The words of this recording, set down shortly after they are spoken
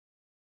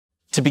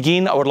To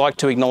begin, I would like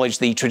to acknowledge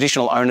the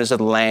traditional owners of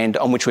the land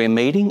on which we are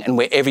meeting and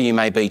wherever you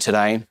may be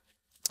today,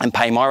 and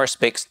pay my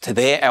respects to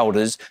their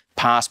elders,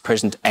 past,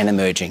 present and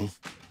emerging.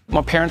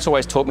 My parents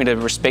always taught me to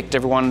respect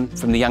everyone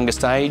from the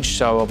youngest age,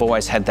 so I've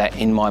always had that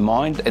in my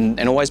mind and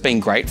always been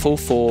grateful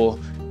for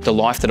the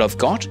life that I've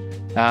got.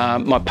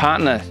 My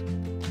partner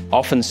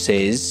often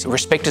says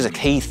respect is a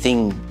key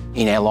thing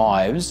in our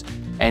lives,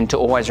 and to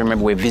always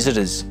remember we're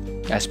visitors,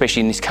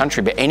 especially in this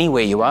country, but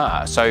anywhere you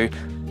are. So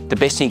the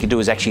best thing you can do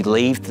is actually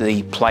leave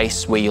the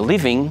place where you're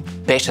living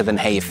better than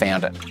how you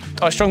found it.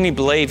 I strongly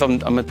believe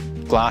I'm a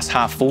glass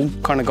half full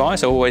kind of guy,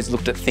 so I always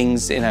looked at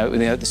things,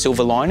 the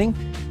silver lining.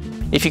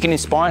 If you can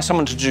inspire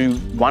someone to do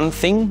one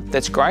thing,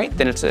 that's great,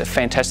 then it's a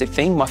fantastic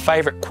thing. My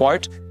favourite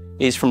quote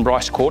is from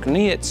Bryce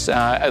Courtney. It's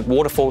a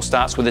waterfall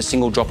starts with a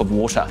single drop of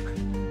water.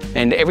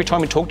 And every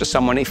time you talk to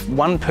someone, if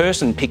one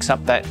person picks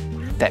up that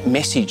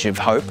message of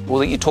hope,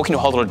 well, you're talking to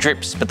a whole lot of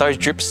drips, but those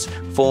drips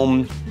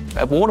form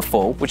a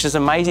waterfall, which is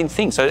an amazing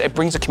thing. So it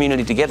brings a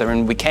community together,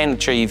 and we can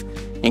achieve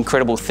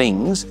incredible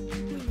things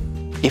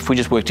if we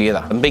just work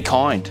together. And be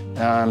kind.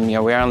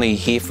 We're only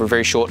here for a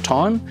very short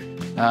time,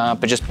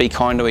 but just be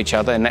kind to each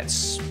other, and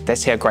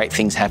that's how great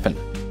things happen.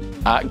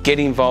 Get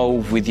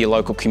involved with your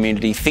local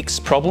community, fix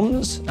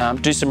problems,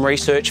 do some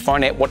research,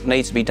 find out what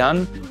needs to be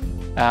done,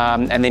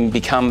 and then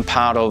become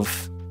part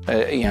of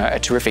a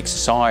terrific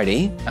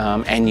society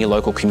and your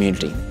local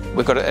community.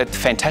 We've got a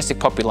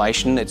fantastic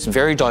population. It's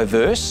very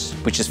diverse,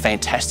 which is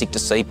fantastic to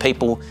see.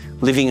 People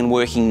living and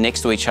working next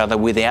to each other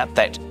without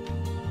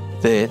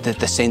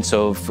the sense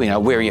of,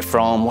 where are you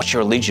from, what's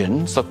your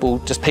religion. It's like, well,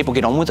 just people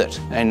get on with it.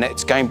 And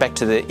it's going back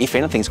to if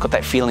anything, it's got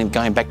that feeling of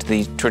going back to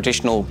the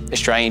traditional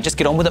Australian, just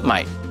get on with it,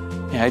 mate.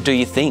 Do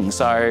your thing.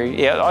 So,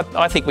 yeah,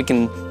 I think we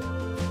can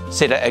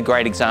set a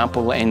great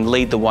example and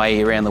lead the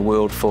way around the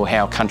world for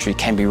how a country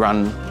can be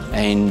run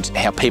and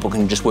how people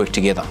can just work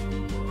together.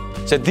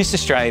 So this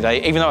Australia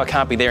Day, even though I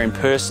can't be there in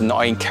person,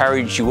 I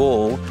encourage you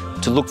all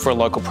to look for a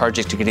local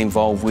project to get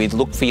involved with,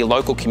 look for your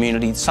local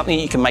community, something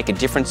that you can make a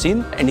difference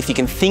in. And if you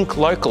can think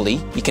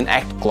locally, you can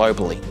act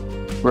globally.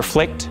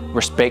 Reflect,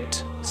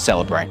 respect,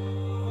 celebrate.